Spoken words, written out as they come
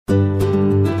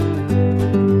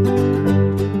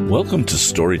Welcome to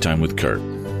Storytime with Kurt.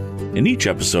 In each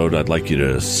episode, I'd like you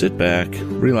to sit back,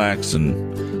 relax,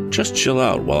 and just chill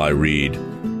out while I read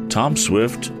Tom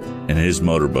Swift and His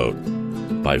Motorboat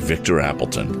by Victor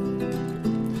Appleton.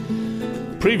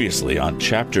 Previously on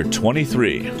Chapter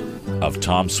 23 of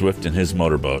Tom Swift and His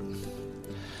Motorboat.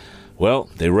 Well,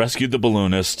 they rescued the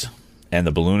balloonist, and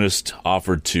the balloonist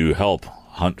offered to help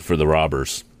hunt for the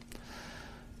robbers.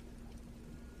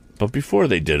 But before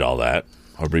they did all that,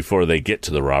 or before they get to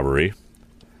the robbery,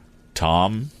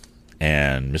 Tom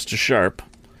and Mr. Sharp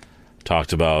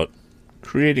talked about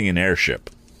creating an airship.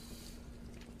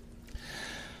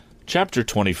 Chapter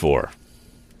 24,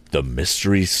 The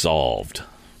Mystery Solved.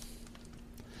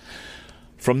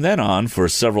 From then on, for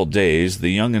several days,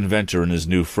 the young inventor and his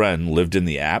new friend lived in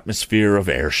the atmosphere of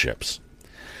airships.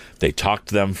 They talked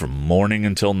to them from morning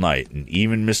until night, and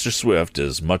even Mr. Swift,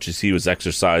 as much as he was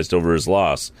exercised over his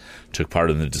loss, took part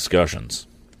in the discussions.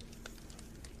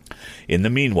 In the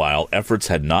meanwhile, efforts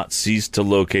had not ceased to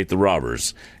locate the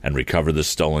robbers and recover the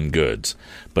stolen goods,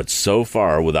 but so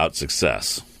far without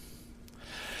success.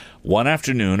 One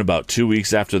afternoon, about 2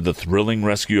 weeks after the thrilling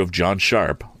rescue of John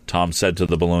Sharp, Tom said to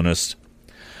the balloonist,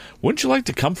 "Wouldn't you like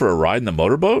to come for a ride in the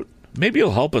motorboat? Maybe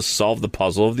you'll help us solve the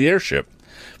puzzle of the airship.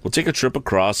 We'll take a trip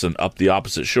across and up the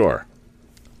opposite shore."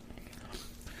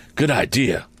 "Good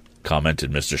idea,"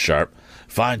 commented Mr. Sharp.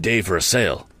 "Fine day for a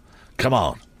sail. Come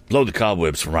on, blow the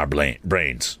cobwebs from our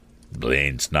brains.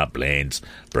 Brains, not blains.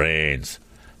 Brains.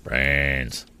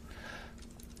 Brains."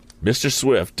 Mr.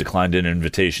 Swift declined an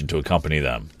invitation to accompany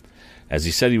them, as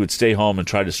he said he would stay home and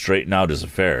try to straighten out his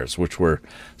affairs, which were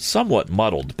somewhat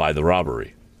muddled by the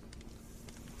robbery.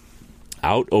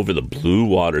 Out over the blue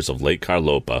waters of Lake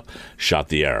Carlopa shot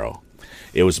the Arrow.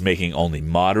 It was making only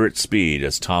moderate speed,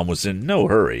 as Tom was in no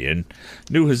hurry and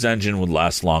knew his engine would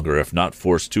last longer if not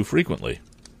forced too frequently.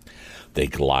 They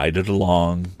glided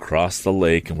along, crossed the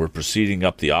lake, and were proceeding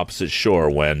up the opposite shore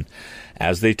when,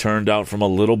 as they turned out from a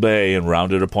little bay and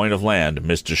rounded a point of land,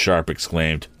 Mr. Sharp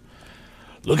exclaimed,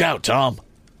 "Look out, Tom!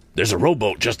 There's a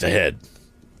rowboat just ahead."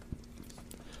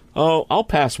 "Oh, I'll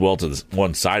pass well to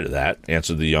one side of that,"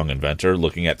 answered the young inventor,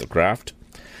 looking at the craft.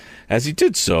 As he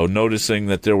did so, noticing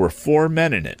that there were 4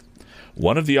 men in it,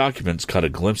 one of the occupants caught a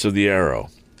glimpse of the Arrow.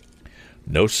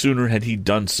 No sooner had he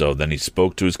done so than he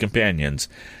spoke to his companions,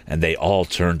 and they all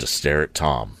turned to stare at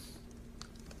Tom.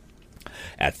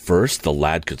 At first, the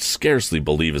lad could scarcely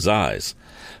believe his eyes,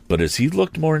 but as he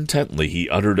looked more intently, he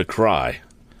uttered a cry.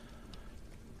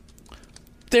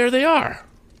 "There they are!"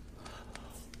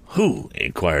 "Who?"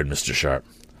 inquired Mr. Sharp.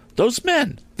 "Those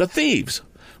men, the thieves.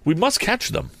 We must catch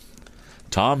them."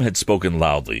 Tom had spoken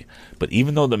loudly, but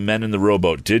even though the men in the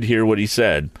rowboat did hear what he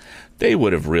said, they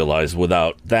would have realized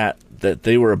without that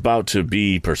they were about to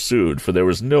be pursued, for there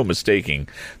was no mistaking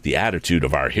the attitude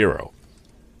of our hero.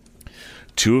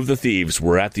 2 of the thieves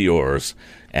were at the oars,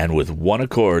 and with one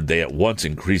accord they at once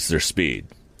increased their speed.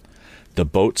 The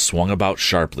boat swung about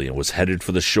sharply and was headed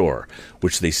for the shore,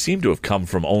 which they seemed to have come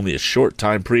from only a short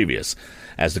time previous,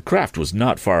 as the craft was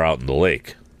not far out in the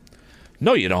lake.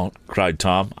 "No, you don't," cried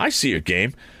Tom. "I see your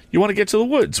game. You want to get to the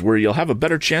woods, where you'll have a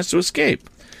better chance to escape.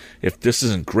 If this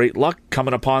isn't great luck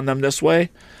coming upon them this way."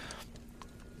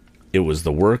 It was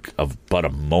the work of but a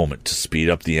moment to speed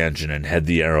up the engine and head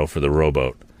the Arrow for the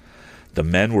rowboat. The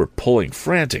men were pulling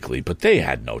frantically, but they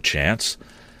had no chance.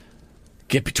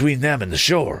 "Get between them and the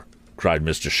shore," cried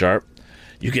Mr. Sharp.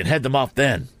 "You can head them off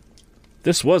then."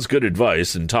 This was good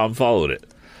advice, and Tom followed it.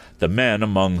 The men,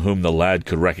 among whom the lad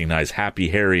could recognize Happy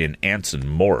Harry and Anson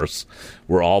Morse,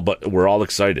 were all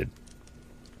excited.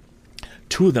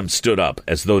 2 of them stood up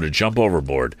as though to jump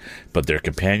overboard, but their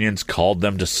companions called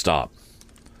them to stop.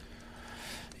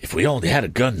 "If we only had a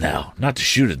gun now, not to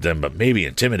shoot at them, but maybe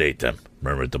intimidate them,"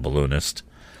 murmured the balloonist.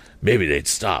 "Maybe they'd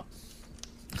stop."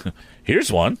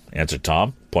 "Here's one," answered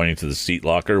Tom, pointing to the seat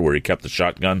locker where he kept the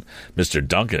shotgun Mr.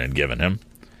 Duncan had given him.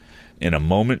 In a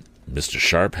moment, Mr.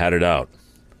 Sharp had it out.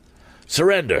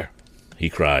 "Surrender!" he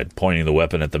cried, pointing the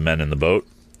weapon at the men in the boat.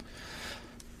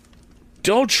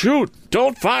 "Don't shoot!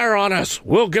 Don't fire on us!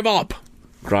 We'll give up!"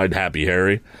 cried Happy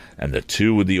Harry, and the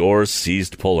 2 with the oars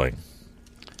ceased pulling.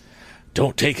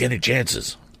 "Don't take any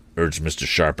chances," urged Mr.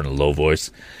 Sharp in a low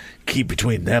voice. "Keep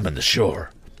between them and the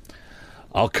shore.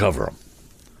 I'll cover 'em."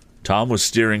 Tom was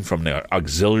steering from the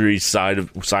auxiliary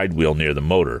side wheel near the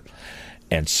motor,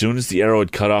 and soon the Arrow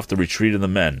had cut off the retreat of the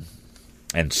men.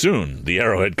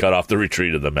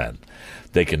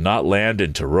 They could not land,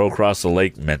 and to row across the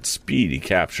lake meant speedy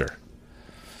capture.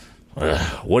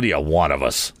 "What do you want of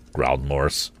us?" growled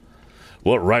Morse.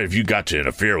 "What right have you got to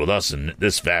interfere with us in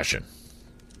this fashion?"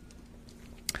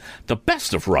 "The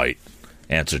best of right,"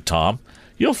 answered Tom.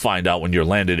 You'll find out when you're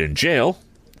landed in jail.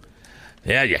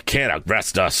 Yeah, you can't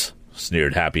arrest us,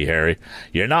 sneered Happy Harry.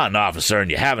 You're not an officer and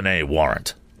you haven't any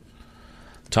warrant.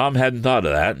 Tom hadn't thought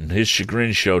of that, and his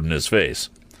chagrin showed in his face.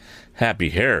 Happy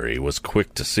Harry was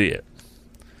quick to see it.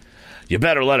 You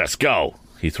better let us go,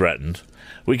 he threatened.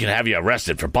 We can have you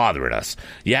arrested for bothering us.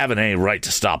 You haven't any right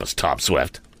to stop us, Tom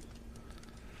Swift.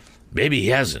 Maybe he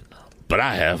hasn't, but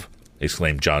I have,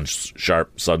 exclaimed John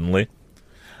Sharp suddenly.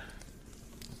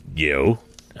 You?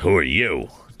 Who are you?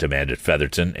 Demanded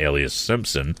Featherton, alias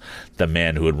Simpson, the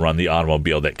man who had run the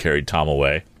automobile that carried Tom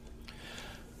away.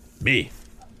 Me.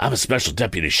 I'm a special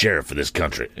deputy sheriff for this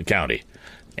county,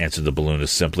 answered the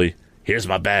balloonist simply. Here's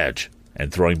my badge.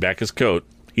 And throwing back his coat,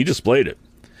 he displayed it.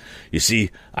 You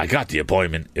see, I got the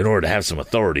appointment in order to have some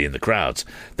authority in the crowds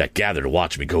that gather to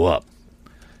watch me go up,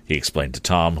 he explained to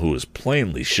Tom, who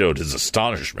plainly showed his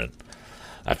astonishment.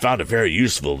 I found it very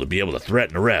useful to be able to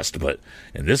threaten arrest, but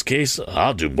in this case,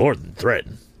 I'll do more than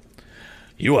threaten.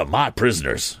 You are my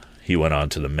prisoners, he went on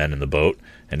to the men in the boat,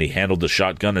 and he handled the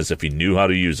shotgun as if he knew how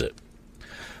to use it.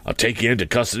 I'll take you into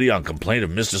custody on complaint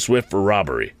of Mr. Swift for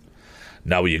robbery.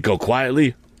 Now will you go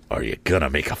quietly, or are you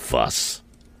gonna make a fuss?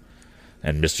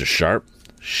 And Mr. Sharp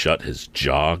shut his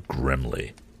jaw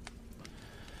grimly.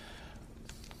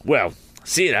 Well,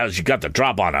 seeing as you got the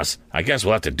drop on us, I guess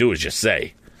we'll have to do as you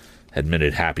say,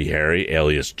 admitted Happy Harry,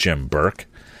 alias Jim Burke.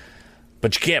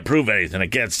 But you can't prove anything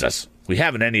against us. We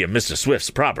haven't any of Mr. Swift's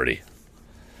property.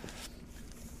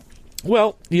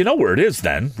 Well, you know where it is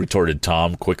then, retorted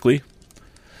Tom quickly.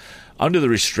 Under the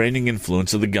restraining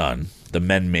influence of the gun, the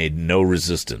men made no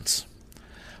resistance.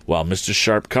 While Mr.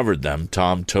 Sharp covered them,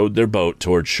 Tom towed their boat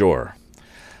toward shore.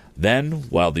 Then,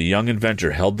 while the young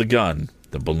inventor held the gun,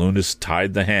 the balloonist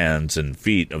tied the hands and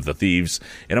feet of the thieves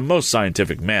in a most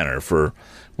scientific manner, for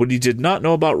what he did not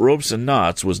know about ropes and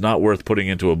knots was not worth putting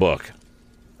into a book.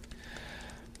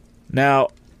 Now,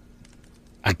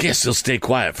 I guess he'll stay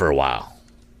quiet for a while,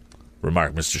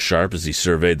 remarked Mr. Sharp as he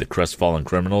surveyed the crestfallen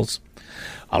criminals.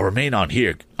 I'll remain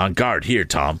on guard here,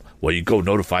 Tom, while you go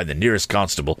notify the nearest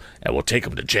constable, and we'll take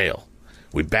him to jail.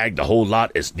 We bagged the whole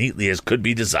lot as neatly as could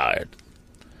be desired.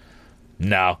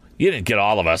 No, you didn't get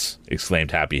all of us,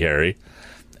 exclaimed Happy Harry,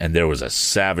 and there was a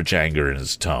savage anger in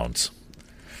his tones.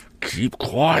 Keep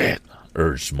quiet,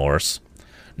 urged Morse.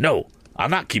 No, I'll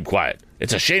not keep quiet.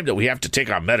 It's a shame that we have to take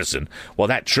our medicine while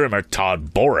that trimmer,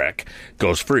 Todd Borek,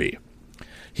 goes free.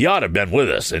 He ought to have been with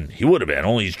us, and he would have been,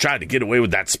 only he's trying to get away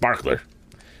with that sparkler.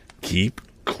 Keep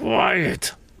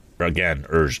quiet, again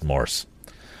urged Morse.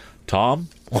 Tom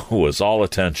was all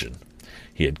attention.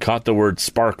 He had caught the word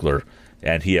sparkler,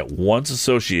 and he at once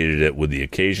associated it with the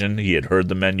occasion he had heard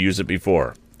the men use it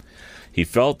before. He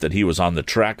felt that he was on the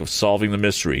track of solving the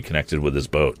mystery connected with his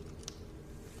boat.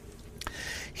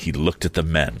 He looked at the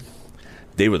men.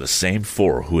 They were the same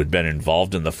four who had been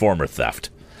involved in the former theft.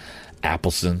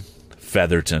 Appleson,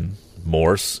 Featherton,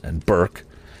 Morse, and Burke.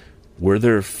 Were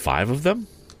there 5 of them?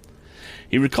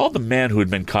 He recalled the man who had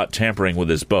been caught tampering with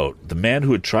his boat, the man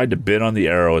who had tried to bid on the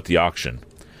Arrow at the auction.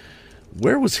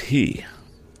 Where was he?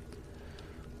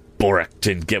 Borek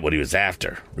didn't get what he was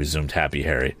after, resumed Happy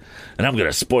Harry, and I'm going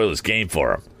to spoil his game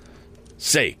for him.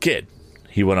 Say, kid,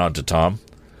 he went on to Tom,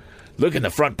 look in the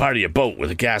front part of your boat where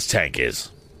the gas tank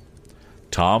is.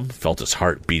 Tom felt his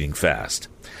heart beating fast.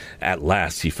 At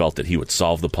last he felt that he would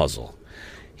solve the puzzle.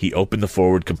 He opened the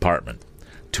forward compartment.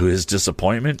 To his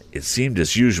disappointment, it seemed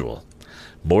as usual.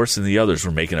 Morse and the others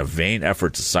were making a vain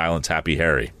effort to silence Happy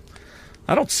Harry.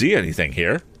 I don't see anything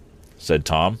here, said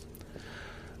Tom.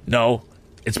 No,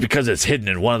 it's because it's hidden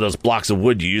in one of those blocks of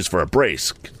wood you use for a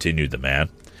brace, continued the man.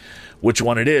 Which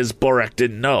one it is, Borek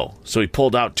didn't know, so he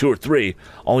pulled out 2 or 3,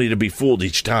 only to be fooled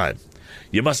each time.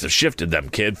 You must have shifted them,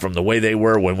 kid, from the way they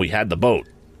were when we had the boat.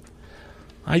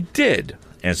 I did,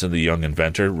 answered the young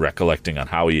inventor, recollecting on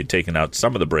how he had taken out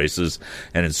some of the braces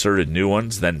and inserted new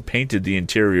ones, then painted the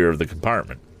interior of the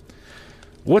compartment.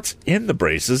 What's in the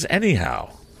braces,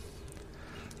 anyhow?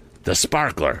 The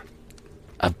sparkler.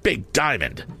 A big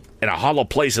diamond, in a hollow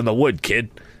place in the wood, kid,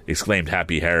 exclaimed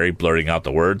Happy Harry, blurting out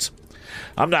the words.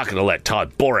 I'm not going to let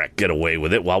Todd Borek get away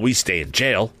with it while we stay in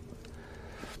jail.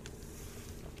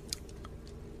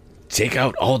 Take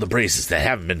out all the braces that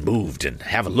haven't been moved and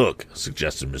have a look,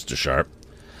 suggested Mr. Sharp.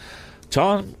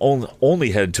 Tom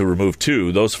only had to remove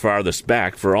 2, those farthest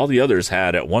back, for all the others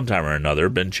had, at one time or another,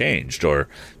 been changed or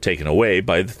taken away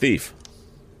by the thief.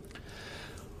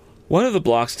 One of the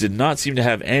blocks did not seem to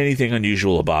have anything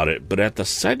unusual about it, but at the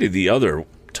sight of the other,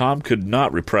 Tom could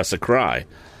not repress a cry.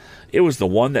 It was the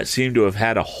one that seemed to have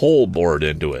had a hole bored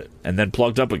into it, and then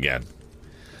plugged up again.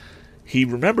 He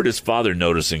remembered his father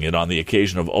noticing it on the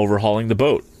occasion of overhauling the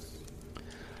boat.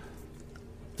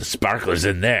 "The sparkler's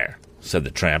in there," said the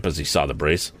tramp as he saw the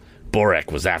brace.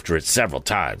 "Borek was after it several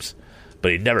times,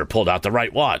 but he never pulled out the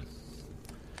right one."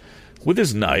 With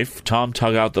his knife, Tom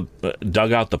dug out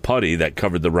the putty that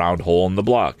covered the round hole in the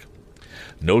block.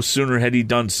 No sooner had he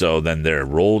done so than there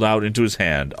rolled out into his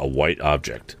hand a white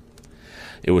object.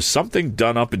 It was something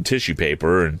done up in tissue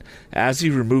paper, and as he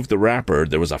removed the wrapper,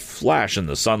 there was a flash in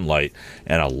the sunlight,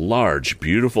 and a large,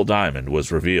 beautiful diamond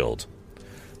was revealed.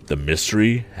 The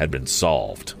mystery had been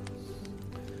solved.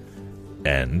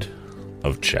 End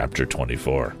of Chapter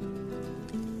 24.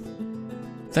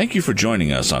 Thank you for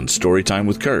joining us on Storytime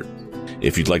with Kurt.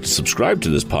 If you'd like to subscribe to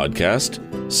this podcast,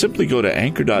 simply go to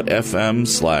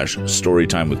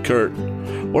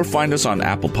anchor.fm/storytimewithkurt or find us on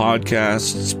Apple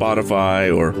Podcasts,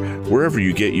 Spotify, or wherever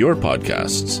you get your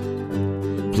podcasts.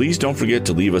 Please don't forget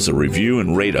to leave us a review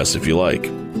and rate us if you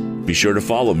like. Be sure to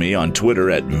follow me on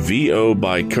Twitter at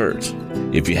VOByKurt.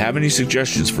 If you have any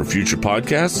suggestions for future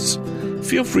podcasts,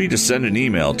 feel free to send an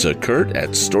email to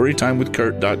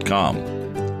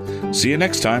kurt@storytimewithkurt.com. See you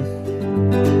next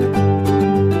time.